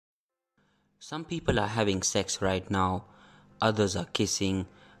Some people are having sex right now, others are kissing,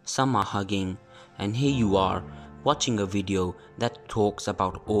 some are hugging, and here you are watching a video that talks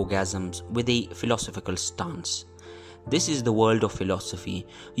about orgasms with a philosophical stance. This is the world of philosophy.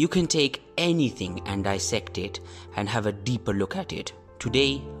 You can take anything and dissect it and have a deeper look at it.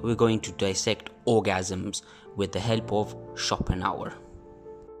 Today, we're going to dissect orgasms with the help of Schopenhauer.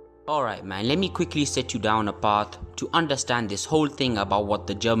 Alright man, let me quickly set you down a path to understand this whole thing about what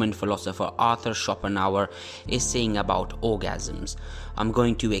the German philosopher Arthur Schopenhauer is saying about orgasms. I'm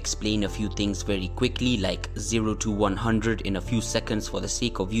going to explain a few things very quickly, like 0 to 100 in a few seconds, for the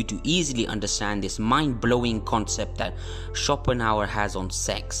sake of you to easily understand this mind-blowing concept that Schopenhauer has on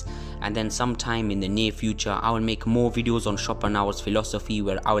sex. And then sometime in the near future, I will make more videos on Schopenhauer's philosophy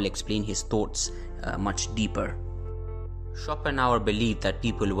where I will explain his thoughts much deeper. Schopenhauer believed that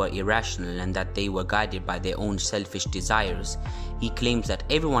people were irrational and that they were guided by their own selfish desires. He claims that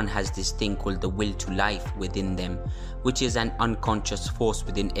everyone has this thing called the will to life within them, which is an unconscious force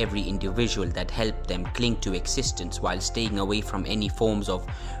within every individual that helps them cling to existence while staying away from any forms of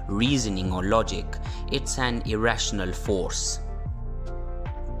reasoning or logic. It's an irrational force.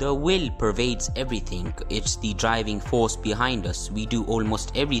 The will pervades everything. It's the driving force behind us. We do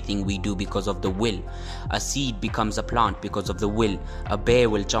almost everything we do because of the will. A seed becomes a plant because of the will. A bear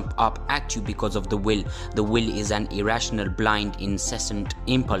will jump up at you because of the will. The will is an irrational, blind, incessant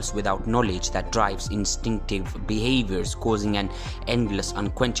impulse without knowledge that drives instinctive behaviors, causing an endless,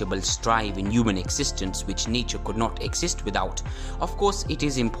 unquenchable strife in human existence which nature could not exist without. Of course, it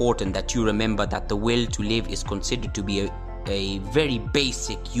is important that you remember that the will to live is considered to be a very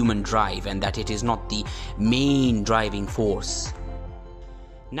basic human drive and that it is not the main driving force.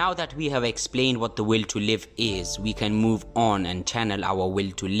 Now that we have explained what the will to live is, we can move on and channel our will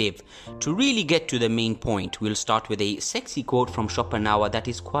to live. To really get to the main point, we'll start with a sexy quote from Schopenhauer that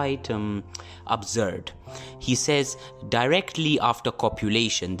is quite absurd. He says, "Directly after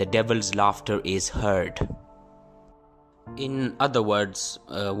copulation, the devil's laughter is heard." In other words,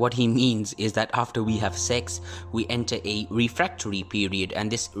 what he means is that after we have sex, we enter a refractory period,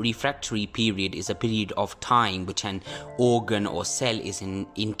 and this refractory period is a period of time which an organ or cell is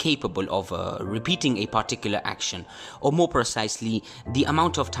incapable of repeating a particular action, or more precisely, the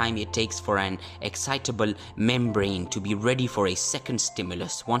amount of time it takes for an excitable membrane to be ready for a second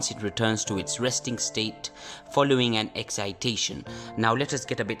stimulus once it returns to its resting state following an excitation. Now let us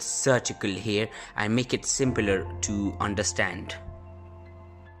get a bit surgical here and make it simpler to understand.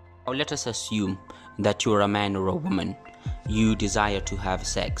 Now let us assume that you're a man or a woman. You desire to have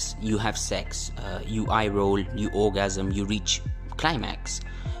sex. You have sex. You eye roll, you orgasm, you reach climax.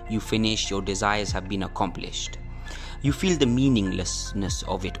 You finish, your desires have been accomplished. You feel the meaninglessness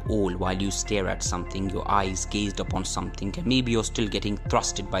of it all while you stare at something, your eyes gazed upon something, and maybe you're still getting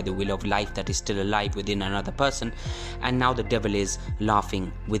thrusted by the will of life that is still alive within another person, and now the devil is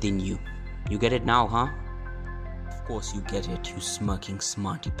laughing within you. You get it now, huh? Of course you get it, you smirking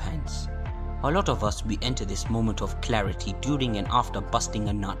smarty pants. A lot of us, we enter this moment of clarity during and after busting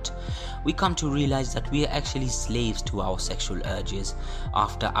a nut. We come to realize that we are actually slaves to our sexual urges.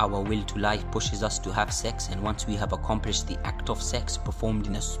 After our will to life pushes us to have sex, and once we have accomplished the act of sex, performed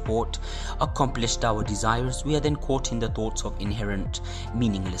in a sport, accomplished our desires, we are then caught in the thoughts of inherent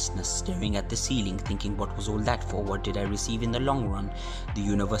meaninglessness, staring at the ceiling, thinking, what was all that for? What did I receive in the long run? The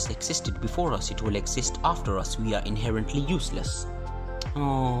universe existed before us, it will exist after us. We are inherently useless.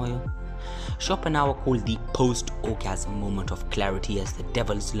 Oh. Schopenhauer called the post-orgasm moment of clarity as the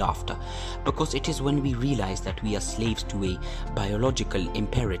devil's laughter, because it is when we realize that we are slaves to a biological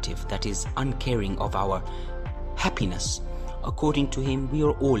imperative that is uncaring of our happiness. According to him, we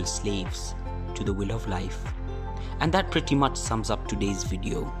are all slaves to the will of life. And that pretty much sums up today's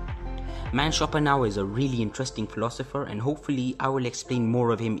video. Man, Schopenhauer is a really interesting philosopher, and hopefully I will explain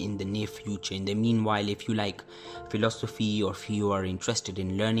more of him in the near future. In the meanwhile, if you like philosophy, or if you are interested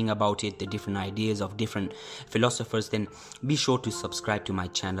in learning about it, the different ideas of different philosophers, then be sure to subscribe to my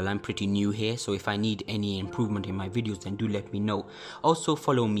channel. I'm pretty new here, so if I need any improvement in my videos, then do let me know. Also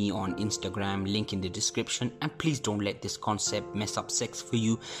follow me on Instagram, link in the description, and please don't let this concept mess up sex for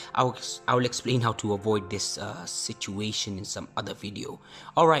you. I will explain how to avoid this situation in some other video.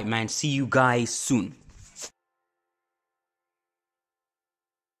 Alright man, see you guys soon.